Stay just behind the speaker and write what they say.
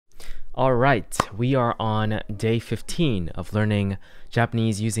All right, we are on day 15 of learning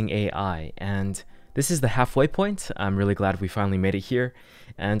Japanese using AI, and this is the halfway point. I'm really glad we finally made it here,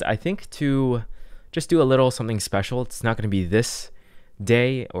 and I think to just do a little something special, it's not going to be this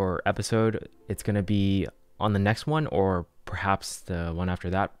day or episode, it's going to be on the next one, or perhaps the one after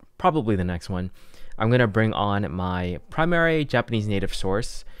that, probably the next one. I'm going to bring on my primary Japanese native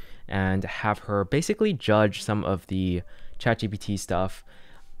source and have her basically judge some of the ChatGPT stuff.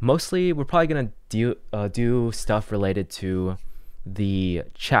 Mostly, we're probably gonna do stuff related to the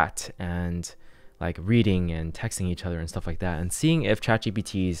chat and like reading and texting each other and stuff like that, and seeing if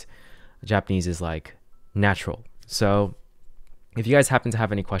ChatGPT's Japanese is like natural. So, if you guys happen to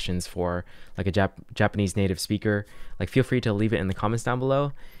have any questions for like a Japanese native speaker, like feel free to leave it in the comments down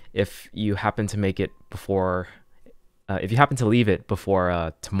below. If you happen to make it before, if you happen to leave it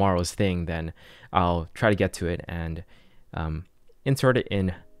before tomorrow's thing, then I'll try to get to it and insert it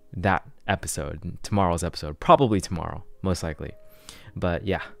in that episode, tomorrow's episode, probably tomorrow, most likely. But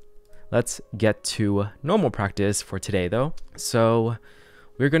yeah, let's get to normal practice for today though. So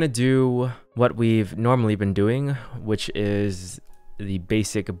we're gonna do what we've normally been doing, which is the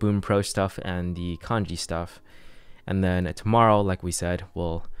basic Boom Pro stuff and the kanji stuff. And then tomorrow, like we said,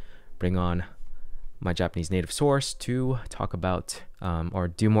 we'll bring on my Japanese native source to talk about or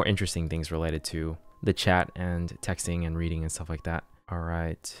do more interesting things related to the chat and texting and reading and stuff like that. All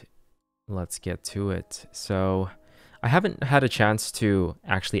right, let's get to it. So I haven't had a chance to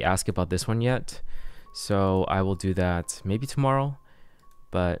actually ask about this one yet, so I will do that maybe tomorrow,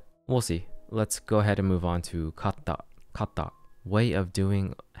 but we'll see. Let's go ahead and move on to kata. Kata, way of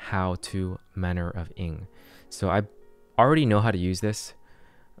doing, how to, manner of ing. So I already know how to use this.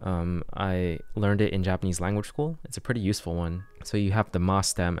 I learned it in Japanese language school. It's a pretty useful one. So you have the ma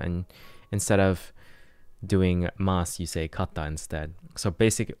stem, and instead of doing mas, you say kata instead. So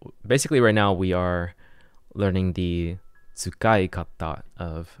basically right now we are learning the tsukai kata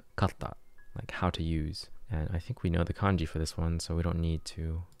of kata, like how to use. And I think we know the kanji for this one, so we don't need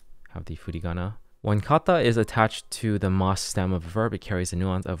to have the furigana. When kata is attached to the mas stem of a verb, it carries the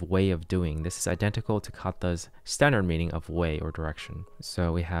nuance of way of doing. This is identical to kata's standard meaning of way or direction.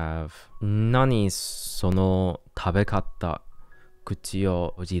 So we have nani sono tabekata kuchi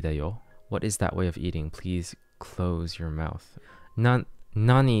o ujideyo. What is that way of eating? Please close your mouth.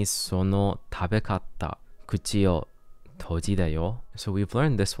 Nani sono tabekata kuchi o tojideyo. So we've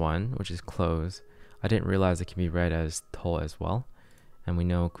learned this one, which is close. I didn't realize it can be read as to as well. And we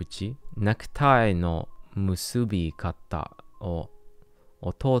know kuchi. Necktie no musubi kata o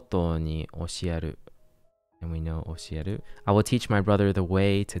ototo ni oshieru. And we know oshieru. I will teach my brother the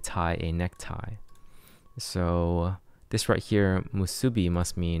way to tie a necktie. So this right here, musubi,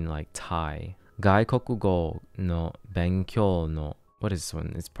 must mean like tie. Gaikokugo no benkyou no, what is this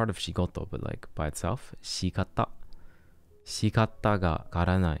one? It's part of shigoto, but like by itself. Shikata. Shikata ga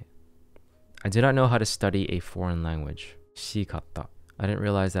garanai. I do not know how to study a foreign language. Shikata. I didn't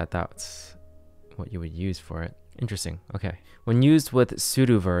realize that that's what you would use for it. Interesting. Okay. When used with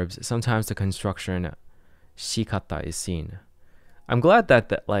suru verbs, sometimes the construction shikata is seen. I'm glad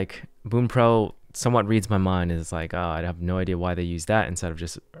that like Boom Pro somewhat reads my mind. Is like, oh, I have no idea why they use that instead of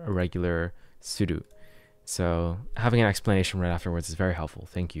just a regular suru. So having an explanation right afterwards is very helpful.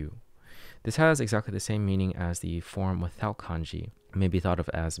 Thank you. This has exactly the same meaning as the form without kanji. It may be thought of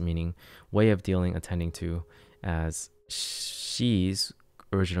as meaning way of dealing, attending to, as she's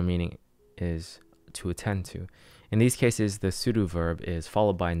original meaning is to attend to. In these cases, the suru verb is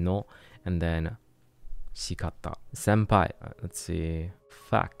followed by no and then shikata. Senpai, let's see,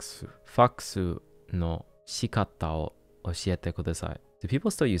 fax. Faxu no shikata o oshiete kudasai. Do people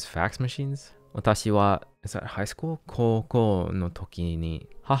still use fax machines? Watashi wa, is that high school? Koukou no toki ni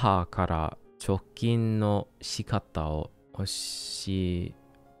haha kara chokin no shikata o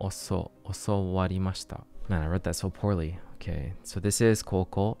osowarimashita. Man, I read that so poorly. Okay, so this is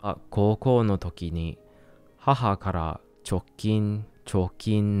koukou. Koukou no toki ni haha kara chokin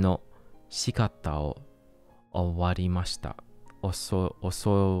no shikata o owarimashita.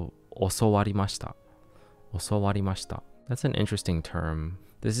 Osowarimashita. That's an interesting term.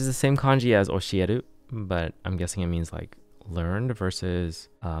 This is the same kanji as oshieru, but I'm guessing it means like learned versus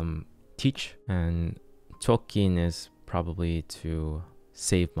teach. And chokin is probably to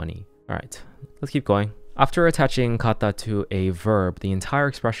save money. All right, let's keep going. After attaching kata to a verb, the entire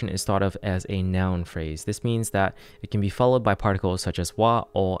expression is thought of as a noun phrase. This means that it can be followed by particles such as wa,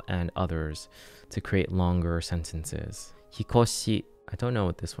 o, and others to create longer sentences. Hikoshi, I don't know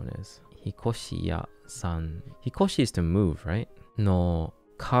what this one is. Hikoshi-ya-san. Hikoshi is to move, right? No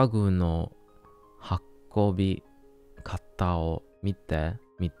kagu no hakobi kata o mite.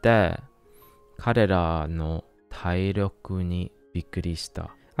 見て、彼らの体力にびっくりした。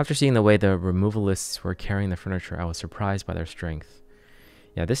After seeing the way the removalists were carrying the furniture, I was surprised by their strength.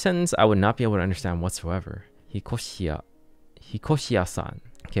 Yeah, this sentence I would not be able to understand whatsoever. Hikoshiya. Hikoshiya-san.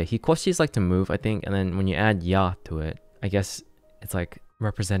 Okay, hikoshi is like to move, I think, and then when you add ya to it, I guess it's like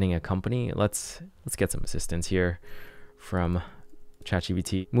representing a company. Let's get some assistance here from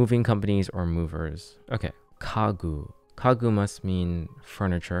ChatGPT. Moving companies or movers. Okay, kagu. Kagu must mean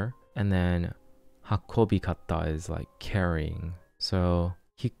furniture, and then hakobikata is like carrying. So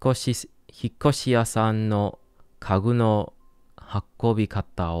引っ越し屋さんの家具の運び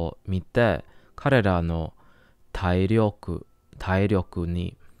方を見て、彼らの体力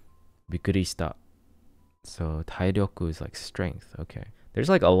にびっくりした。So 体力 is like strength. Okay. There's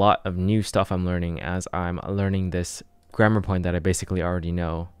like a lot of new stuff I'm learning as I'm learning this grammar point that I basically already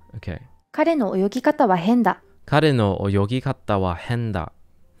know. Okay. 彼の泳ぎ方は変だ。彼の泳ぎ方は変だ。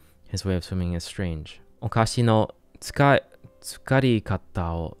His way of swimming is strange. お菓子の使い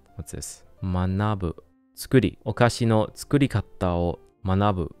方を What's this? 学ぶ。お菓子の作り方を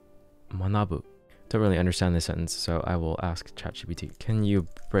学ぶ。Don't really understand this sentence, so I will ask ChatGPT. Can you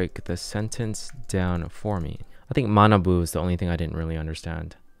break the sentence down for me? I think manabu is the only thing I didn't really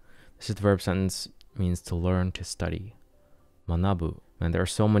understand. This is the verb sentence, means to learn, to study. Manabu. And there are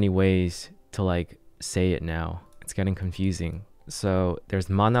so many ways to like say it now. It's getting confusing. So there's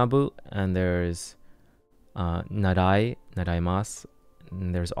manabu and there's naraimasu.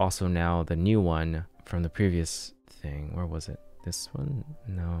 And there's also now the new one from the previous thing. Where was it? This one?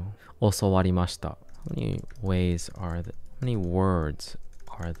 No. Osowarimashita. How many ways are there? How many words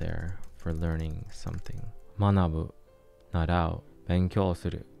are there for learning something? Manabu, narau, benkyou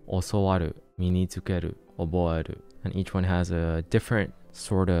suru, osowaru, minitsukeru, oboeru. And each one has a different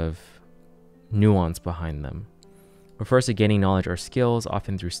sort of nuance behind them. Refers to gaining knowledge or skills,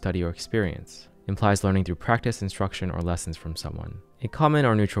 often through study or experience. Implies learning through practice, instruction, or lessons from someone. A common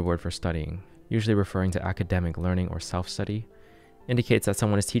or neutral word for studying, usually referring to academic learning or self-study, indicates that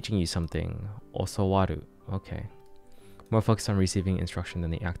someone is teaching you something. Osowaru. Okay. More focused on receiving instruction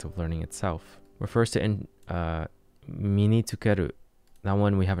than the act of learning itself. Refers to minitsukeru. That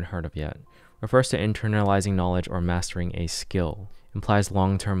one we haven't heard of yet. Refers to internalizing knowledge or mastering a skill. Implies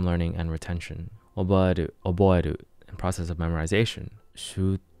long-term learning and retention. Oboeru, in process of memorization.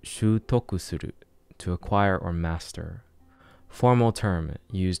 Shutoku suru, to acquire or master. Formal term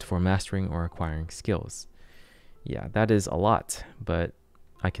used for mastering or acquiring skills. Yeah, that is a lot, but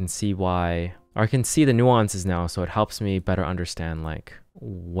I can see the nuances now, so it helps me better understand like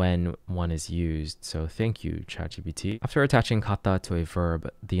when one is used. So thank you, ChatGPT. After attaching kata to a verb,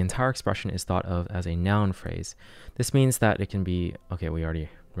 the entire expression is thought of as a noun phrase. This means that it can be, okay, we already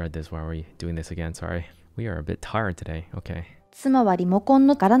read this. Why are we doing this again? Sorry. We are a bit tired today. Okay. 妻はリモコン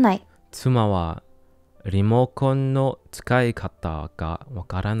のわからない。妻はリモコンの使い方がわ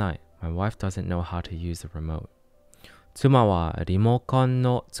からない。My wife doesn't know how to use the remote. 妻はリモコン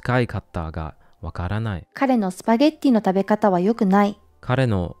の使い方がわからない。彼のスパゲッティの食べ方は良くない。彼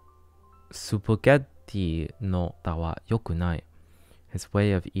のスパゲッティの方は良くない。His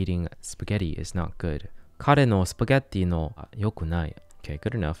way of eating spaghetti is not good. 彼のスパゲッティの良くない。Okay,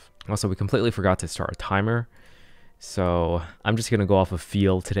 good enough. Also, we completely forgot to start a timer. So I'm just going to go off of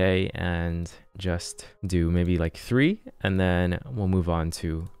feel today and just do maybe like 3, and then we'll move on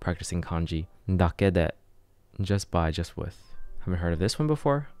to practicing kanji. Dakede, just with. Haven't heard of this one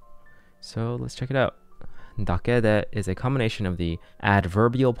before, so let's check it out. Dakede is a combination of the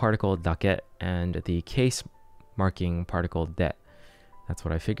adverbial particle dake and the case marking particle de. That's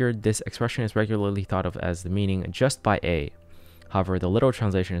what I figured. This expression is regularly thought of as the meaning just by a. However, the literal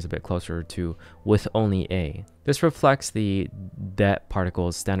translation is a bit closer to with only a. This reflects the de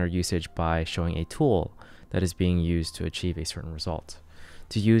particle's standard usage by showing a tool that is being used to achieve a certain result.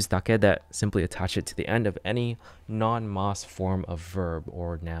 To use dakede, simply attach it to the end of any non-mas form of verb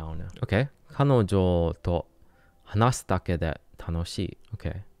or noun. Okay. 彼女と話すだけで楽しい.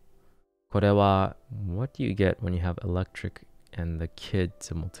 Okay. これは what do you get when you have electric and the kid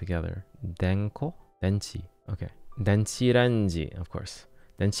symbol together? 電子? 電池. Okay. 電子レンジ of course.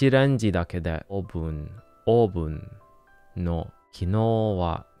 電子レンジだけでオーブンの機能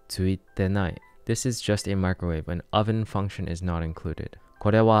はついてない. This is just a microwave. An oven function is not included.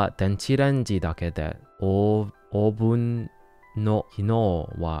 これは電子レンジだけでオーブンの機能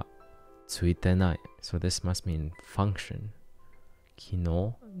はついてない. So this must mean function. 機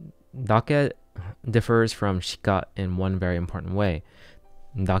能だけ differs from shika in one very important way.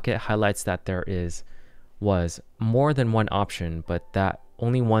 だけ highlights that there was more than one option, but that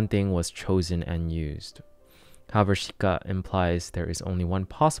only one thing was chosen and used. However, shika implies there is only one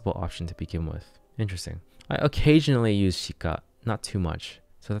possible option to begin with. Interesting. I occasionally use shika, not too much.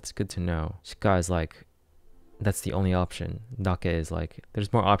 So that's good to know. Shika is like, that's the only option. Dake is like,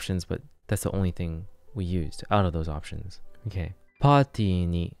 there's more options, but that's the only thing we used out of those options. Okay. パーティー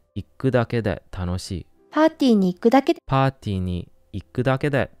に行くだけで楽しい。パーティーに行くだけで、パーティーに行くだけ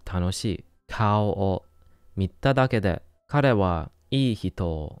で楽しい。顔を見ただけで彼はいい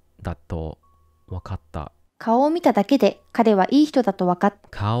人だと分かった。顔を見ただけで彼はいい人だと分かった。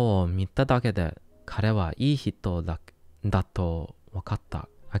顔を見ただけで彼はいい人だと分かった。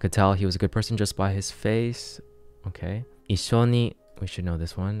I could tell he was a good person just by his face. Okay. 一緒に we should know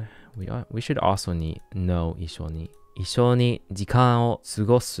this one. We should also know 一緒に。一緒に時間を過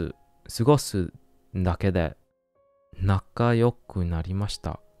ごすだけで仲良くなりまし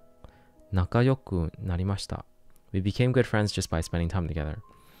た。仲良くなりました。We became good friends just by spending time together.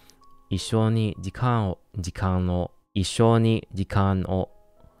 一緒に時間を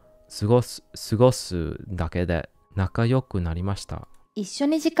過ごすだけで仲良くなりました。一緒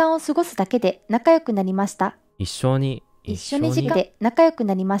に時間を過ごすだけで仲良くなりました。一緒に時間で仲良く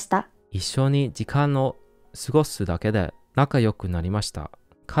なりました。一緒に時間を過ごすだけで仲良くなりました。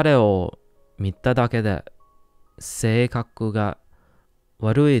彼を見ただけで性格が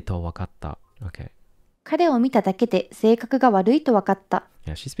悪いと分かった。Okay. 彼を見ただけで性格が悪いと分かった。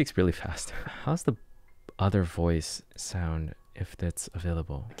Yeah, she speaks really fast. How's the other voice sound if that's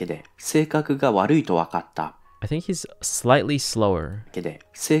available? だけで性格が悪いと分かった。I think he's slightly slower. だけで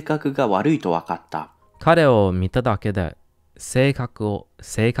性格が悪いと分かった。彼を見ただけで性格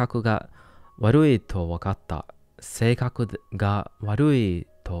が悪いと分かった。性格が悪い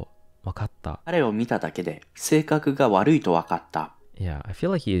と分かった。彼を見ただけで性格が悪いと分かった。Yeah, I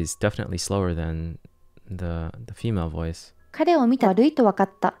feel like he is definitely slower than the female voice. 彼を見た悪いと分かっ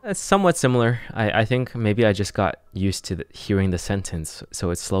た。It's somewhat similar. I think maybe I just got used to hearing the sentence, so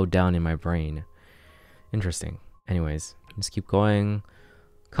it slowed down in my brain. Interesting. Anyways, just keep going.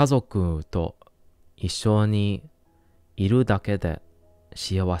 家族と一緒にいるだけで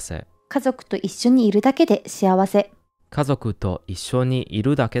幸せ。家族と一緒にいるだけで幸せ。家族と一緒にい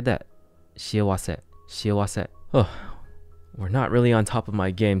るだけで幸せ。幸せ。Oh, we're not really on top of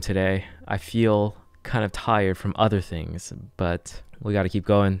my game today. I feel kind of tired from other things, but we got to keep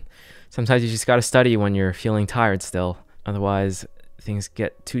going. Sometimes you just got to study when you're feeling tired still. Otherwise, things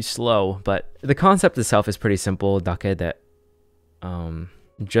get too slow. But the concept itself is pretty simple. だけで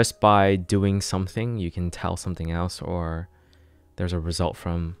just by doing something, you can tell something else, or there's a result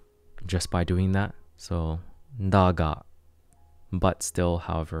from just by doing that. So, だが but still,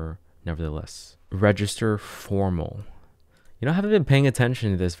 however, nevertheless. Register formal. You know, I haven't been paying attention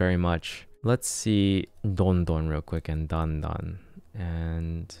to this very much. Let's see don real quick and dan.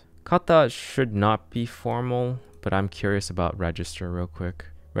 And kata should not be formal, but I'm curious about register real quick.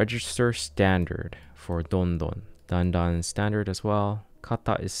 Register standard for don. Dan is standard as well.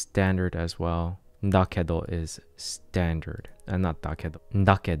 Kata is standard as well. Dakedo is standard. Not dakedo.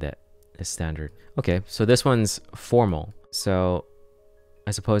 Dakede is standard. Okay, so this one's formal. So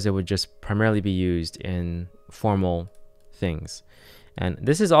I suppose it would just primarily be used in formal things. And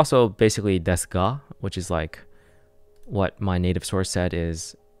this is also basically desu ga, which is like what my native source said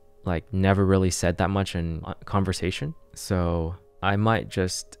is like never really said that much in conversation. So I might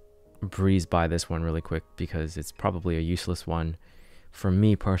just breeze by this one really quick because it's probably a useless one for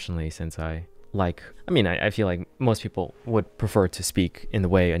me personally, since I feel like most people would prefer to speak in the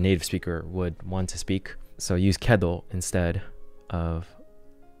way a native speaker would want to speak. So use kedo instead of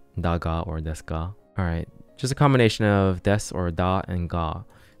daga or desu ga. All right. Just a combination of des or da and ga.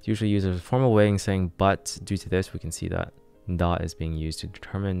 It's usually used as a formal way in saying but. Due to this, we can see that da is being used to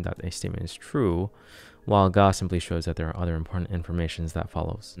determine that a statement is true, while ga simply shows that there are other important informations that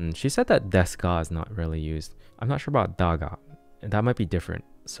follows. And she said that des ga is not really used. I'm not sure about da ga. That might be different.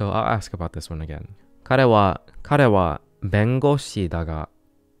 So I'll ask about this one again. 彼は弁護士だが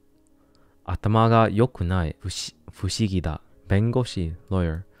頭が良くない。不思議だ。弁護士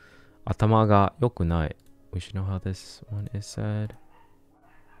lawyer. 頭が良くない。We should know how this one is said.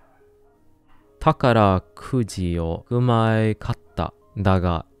 宝くじをうまいかった。だ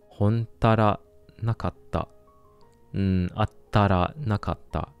が、本当らなかった。当たらなかっ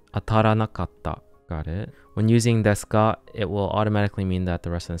た。当たらなかった。Got it. When using desu ga, it will automatically mean that the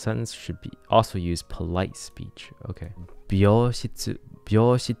rest of the sentence should be also use polite speech. Okay. 病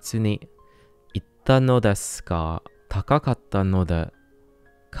室に行ったのですが、高かったので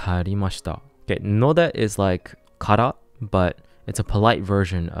借りました。Okay, noda is like kara, but it's a polite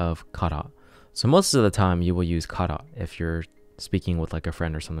version of kara. So most of the time you will use kara if you're speaking with like a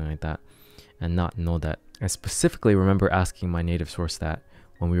friend or something like that. and not nodet. I specifically remember asking my native source that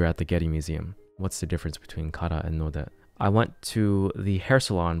when we were at the Getty Museum. What's the difference between kara and nodet? I went to the hair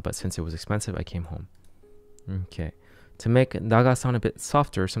salon, but since it was expensive, I came home. Okay. To make daga sound a bit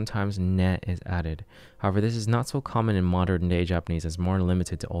softer, sometimes ne is added. However, this is not so common in modern day Japanese as more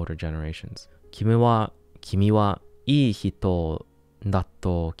limited to older generations. Kimi wa ii hito da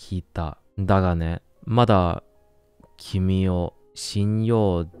to kiita. Daga ne, mada kimi o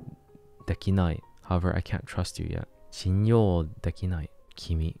shinyou dekinai. However, I can't trust you yet. Shinyou dekinai.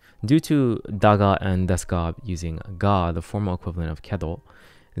 Kimi. Due to daga and desu ga using ga, the formal equivalent of kedo,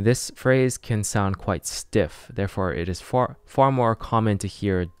 this phrase can sound quite stiff. Therefore, it is far more common to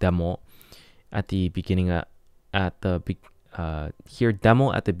hear demo at the beginning hear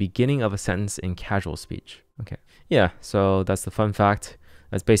demo at the beginning of a sentence in casual speech. Okay. Yeah, so that's the fun fact.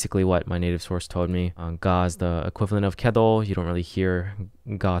 That's basically what my native source told me. Ga is the equivalent of kedo. You don't really hear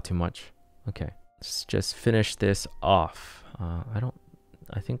ga too much. Okay. Let's just finish this off.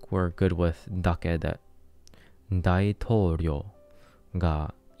 I think we're good with dake that 大統領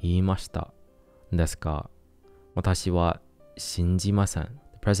が言いましたですが、私は信じません.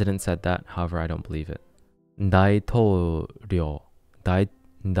 The president said that, however, I don't believe it. 大統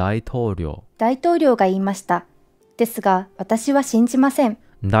領が言いました。ですが、私は信じません。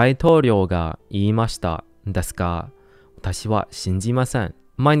大統領が言いましたですが、私は信じません。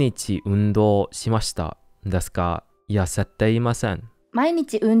毎日運動しましたですが、痩せていません。毎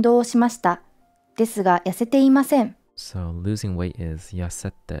日運動をしました。ですが、痩せていません。So, losing weight is 痩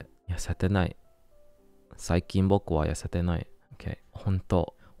せてない。最近僕は痩せてない。Okay. 本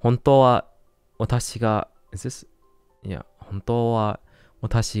当は私が、本当は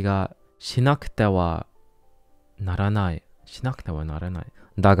私がしなくてはならない。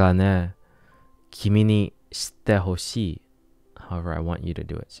だがね、君にしてほしい。However, I want you to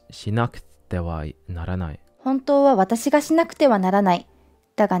do it. しなくてはならない。本当は私がしなくてはならない。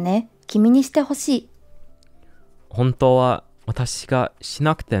だがね、君にしてほしい。本当は私がし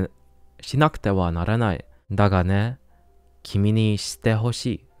なくてはならない。だがね、君にしてほし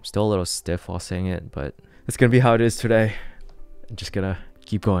い。I'm still a little stiff while saying it, but it's gonna be how it is today. I'm just gonna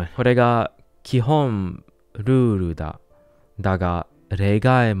keep going. これが基本ルールだ。だが例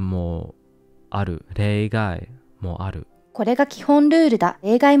外もある。これが基本ルールだ。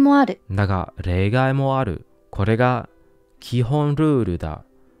例外もある。だが例外もある。これが基本ルールだ。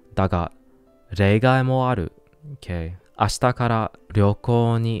だが例外もある。Okay. 明日から旅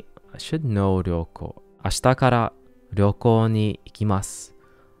行に I should know 旅行。明日から旅行に行きます。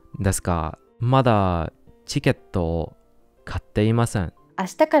ですが、まだチケットを買っていません。明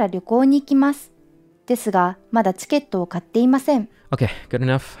日から旅行に行きます。ですが、まだチケットを買っていません。Okay, good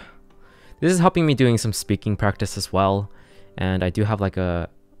enough. This is helping me doing some speaking practice as well. And I do have like a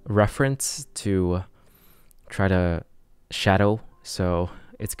reference to try to shadow. So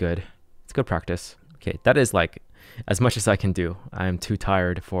it's good. It's good practice. Okay, that is like as much as I can do. I'm too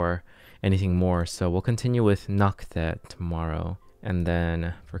tired for anything more. So we'll continue with nakute tomorrow. And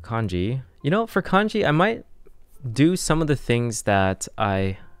then for kanji, for kanji, I might do some of the things that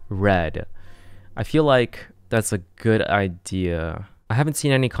I read. I feel like that's a good idea. I haven't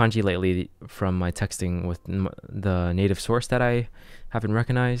seen any kanji lately from my texting with the native source that I haven't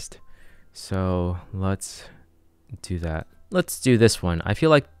recognized. So let's do that. Let's do this one. I feel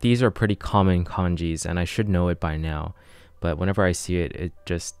like these are pretty common kanjis and I should know it by now. But whenever I see it, it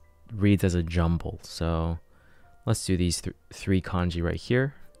just reads as a jumble. So let's do these three kanji right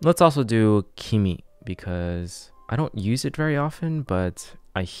here. Let's also do kimi because I don't use it very often, but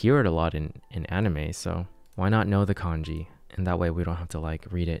I hear it a lot in anime. So why not know the kanji? And that way we don't have to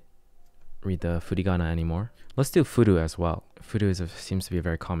read the furigana anymore. Let's do furu as well. Furu seems to be a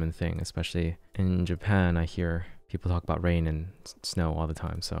very common thing, especially in Japan. I hear people talk about rain and snow all the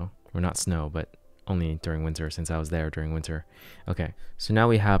time. So we're not snow, but only during winter since I was there during winter. Okay, so now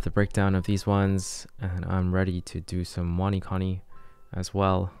we have the breakdown of these ones and I'm ready to do some wanikani as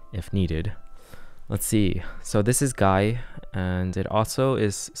well if needed. Let's see. So this is gai and it also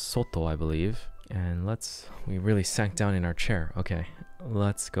is soto, I believe. And we really sank down in our chair. Okay,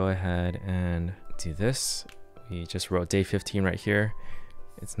 let's go ahead and do this. We just wrote day 15 right here.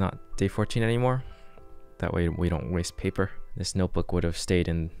 It's not day 14 anymore. That way we don't waste paper. This notebook would have stayed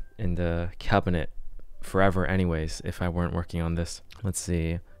in the cabinet forever anyways if I weren't working on this. Let's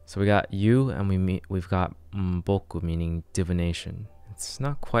see. So we got you and we've got boku, meaning divination. It's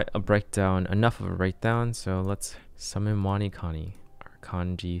not quite a breakdown, enough of a breakdown. So let's summon wanikani, our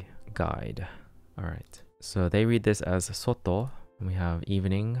kanji guide. All right, so they read this as soto. We have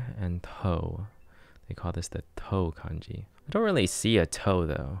evening and ho. They call this the toe kanji. I don't really see a toe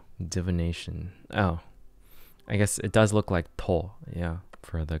though. Divination. Oh, I guess it does look like to, yeah,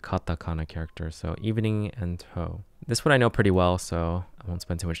 for the katakana character. So evening and toe. This one I know pretty well, so I won't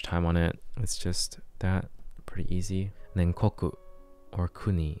spend too much time on it. It's just that, pretty easy. And then koku, or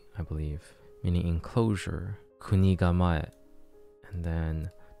kuni, I believe, meaning enclosure. Kuni ga mae. And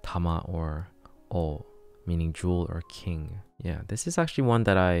then tama, or o, meaning jewel or king. Yeah, this is actually one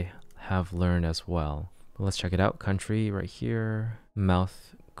that I have learned as well. But let's check it out. Country right here.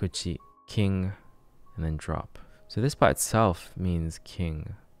 Mouth, kuchi, king, and then drop. So this by itself means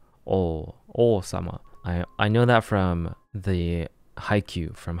king. O-sama. I know that from the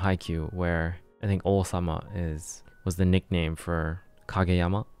Haikyuu, where I think O-sama was the nickname for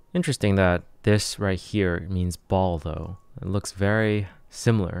Kageyama. Interesting that this right here means ball though. It looks very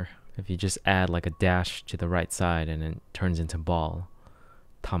similar if you just add like a dash to the right side and it turns into ball.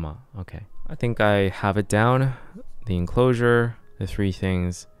 Tama, okay. I think I have it down. The enclosure, the three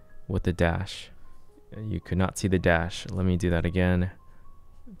things with the dash. You could not see the dash. Let me do that again.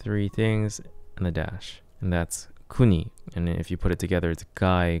 Three things and the dash. And that's kuni. And if you put it together, it's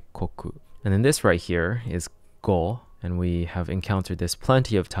gai koku. And then this right here is go. And we have encountered this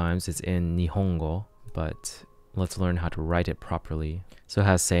plenty of times. It's in Nihongo, but let's learn how to write it properly. So it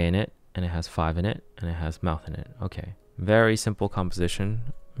has sei in it, and it has 5 in it, and it has mouth in it. Okay. Very simple composition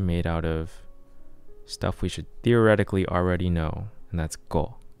made out of stuff we should theoretically already know. And that's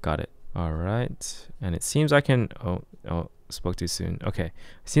go. Got it. All right. And it seems I can... Oh, spoke too soon. Okay.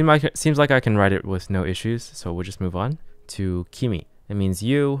 Seems like I can write it with no issues. So we'll just move on to kimi. It means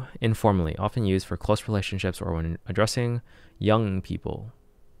you informally, often used for close relationships or when addressing younger people,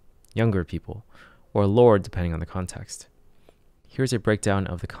 or lord depending on the context. Here's a breakdown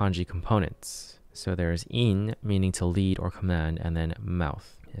of the kanji components. So there's in, meaning to lead or command, and then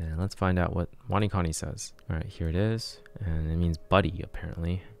mouth. And let's find out what Wanikani says. All right, here it is. And it means buddy,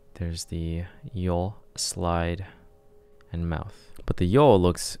 apparently. There's the yo, slide, and mouth. But the yo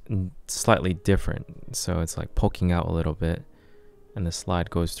looks slightly different. So it's like poking out a little bit. And the slide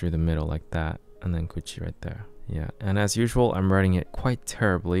goes through the middle like that. And then kuchi right there. Yeah, and as usual, I'm writing it quite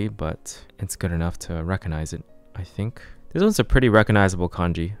terribly, but it's good enough to recognize it, I think. This one's a pretty recognizable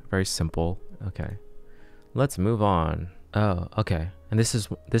kanji. Very simple. Okay. Let's move on. Oh, okay. And this is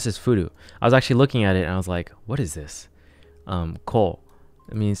furu. I was actually looking at it and I was like, what is this? Ko.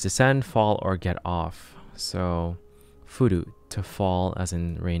 It means descend, fall, or get off. So furu, to fall as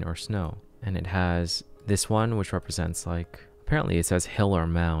in rain or snow. And it has this one, which represents like, apparently it says hill or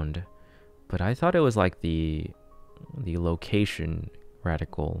mound. But I thought it was like the location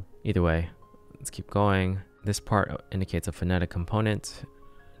radical. Either way, let's keep going. This part indicates a phonetic component.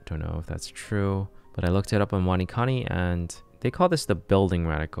 Don't know if that's true, but I looked it up on Wanikani and they call this the building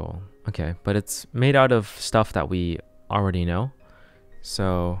radical. Okay, but it's made out of stuff that we already know.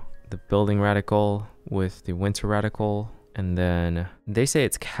 So the building radical with the winter radical, and then they say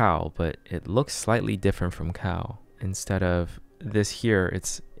it's cow, but it looks slightly different from cow. Instead of this here,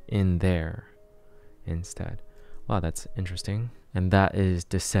 it's in there instead. Wow, that's interesting. And that is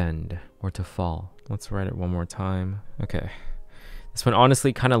descend, or to fall. Let's write it one more time. Okay. This one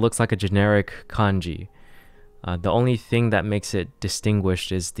honestly kind of looks like a generic kanji. The only thing that makes it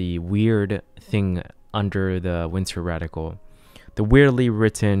distinguished is the weird thing under the winter radical. The weirdly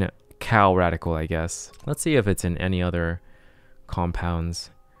written cow radical, I guess. Let's see if it's in any other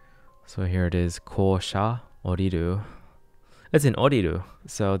compounds. So here it is, ko-sha, oriru. It's in oriru.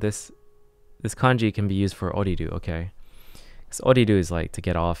 So this kanji can be used for oriru, okay. Because oriru is like to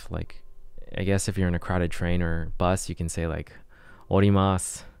get off, like, I guess if you're in a crowded train or bus, you can say like,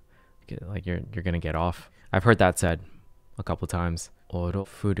 orimasu, like you're gonna get off. I've heard that said a couple times. Oro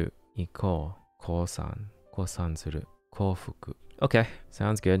furu iko kosan suru kofuku. Okay,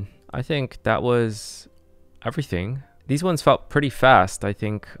 sounds good. I think that was everything. These ones felt pretty fast. I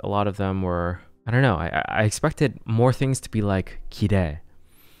think a lot of them were, I don't know, I expected more things to be like kirei.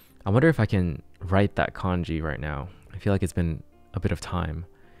 I wonder if I can write that kanji right now. I feel like it's been a bit of time,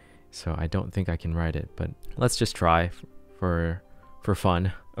 so I don't think I can write it, but let's just try for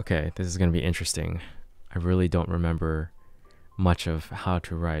fun. Okay, this is gonna be interesting. I really don't remember much of how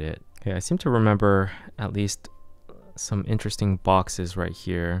to write it. Okay, I seem to remember at least some interesting boxes right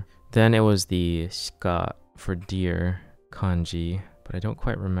here. Then it was the shika for deer kanji, but I don't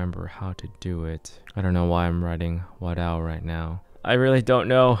quite remember how to do it. I don't know why I'm writing wadao right now. I really don't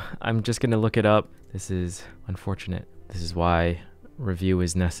know. I'm just gonna look it up. This is unfortunate. This is why review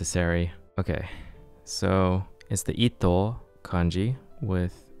is necessary. Okay, so it's the ito kanji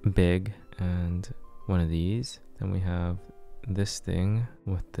with big and one of these. Then we have this thing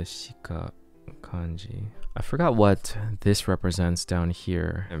with the shika Kanji. I forgot what this represents down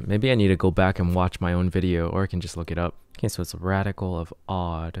here. Maybe I need to go back and watch my own video, or I can just look it up. Okay, so it's radical of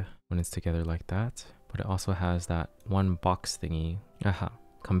odd when it's together like that, but it also has that one box thingy. Aha,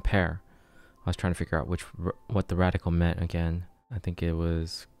 compare. I was trying to figure out what the radical meant again. I think it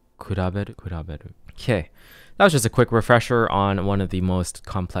was kuraberu. Okay, that was just a quick refresher on one of the most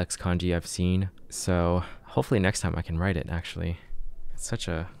complex kanji I've seen. So hopefully next time I can write it, actually. It's such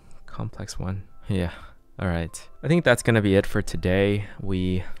a complex one. Yeah. All right. I think that's going to be it for today.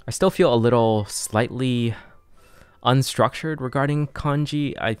 I still feel a little slightly unstructured regarding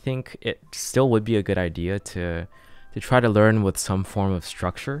kanji. I think it still would be a good idea to try to learn with some form of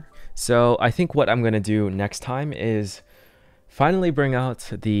structure. So I think what I'm going to do next time is finally bring out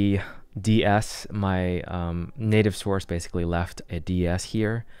the DS. My native source basically left a DS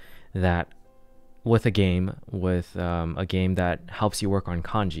here that with a game that helps you work on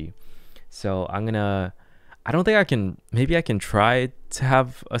kanji. So I don't think I can, maybe I can try to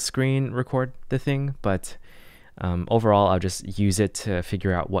have a screen record the thing, but overall I'll just use it to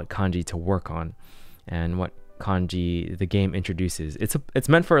figure out what kanji to work on and what kanji the game introduces. It's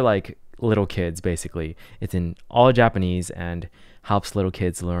meant for like little kids basically. It's in all Japanese and helps little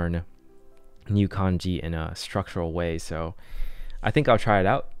kids learn new kanji in a structural way. So I think I'll try it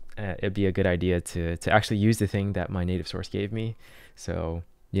out. It'd be a good idea to actually use the thing that my native source gave me. So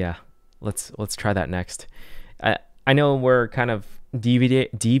yeah, let's try that next. I know we're kind of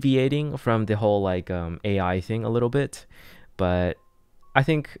deviating from the whole like AI thing a little bit, but I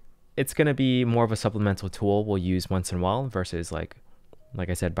think it's gonna be more of a supplemental tool we'll use once in a while versus like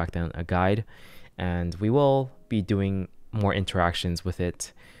I said back then, a guide. And we will be doing more interactions with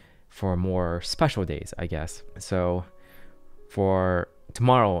it for more special days, I guess. So for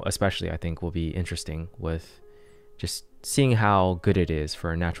tomorrow especially, I think will be interesting with just seeing how good it is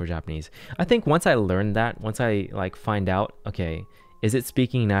for natural Japanese. I think once I learn that, once I like find out, okay, is it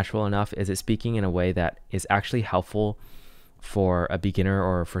speaking natural enough? Is it speaking in a way that is actually helpful for a beginner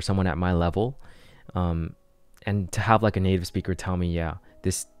or for someone at my level? And to have like a native speaker tell me, yeah,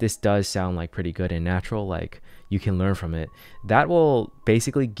 this does sound like pretty good and natural, like you can learn from it. That will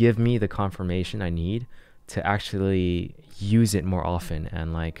basically give me the confirmation I need to actually use it more often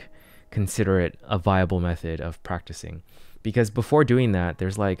and like consider it a viable method of practicing. Because before doing that,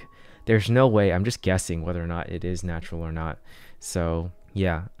 there's no way, I'm just guessing whether or not it is natural or not. So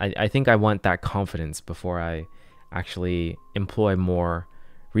yeah, I think I want that confidence before I actually employ more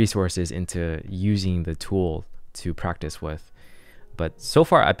resources into using the tool to practice with. But so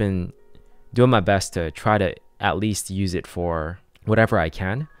far I've been doing my best to try to at least use it for whatever I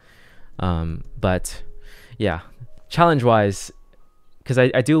can. But yeah, challenge wise, because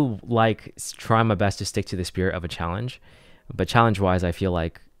I do like try my best to stick to the spirit of a challenge, but challenge wise I feel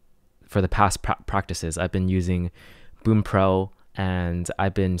like for the past practices I've been using Boom Pro, and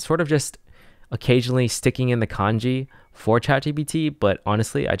I've been sort of just occasionally sticking in the kanji for ChatGPT, but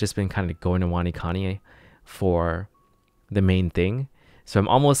honestly I just been kind of going to WaniKani for the main thing. So I'm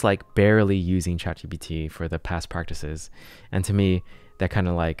almost like barely using ChatGPT for the past practices, and to me that kind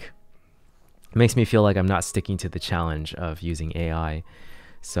of like makes me feel like I'm not sticking to the challenge of using AI.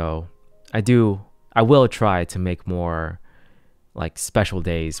 So I will try to make more like special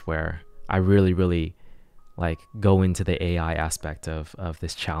days where I really like go into the AI aspect of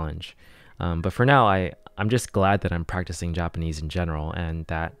this challenge. But for now, I'm just glad that I'm practicing Japanese in general, and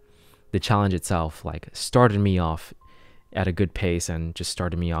that the challenge itself like started me off at a good pace and just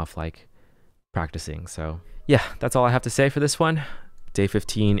started me off like practicing. So yeah, that's all I have to say for this one. Day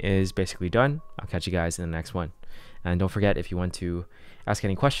 15 is basically done. I'll catch you guys in the next one. And don't forget, if you want to ask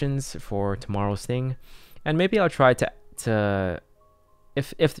any questions for tomorrow's thing, and maybe I'll try to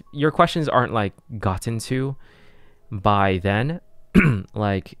if your questions aren't like gotten to by then,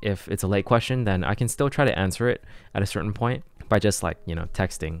 like if it's a late question, then I can still try to answer it at a certain point by just like,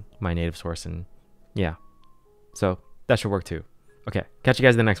 texting my native source, and yeah. So that should work too. Okay, catch you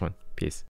guys in the next one. Peace.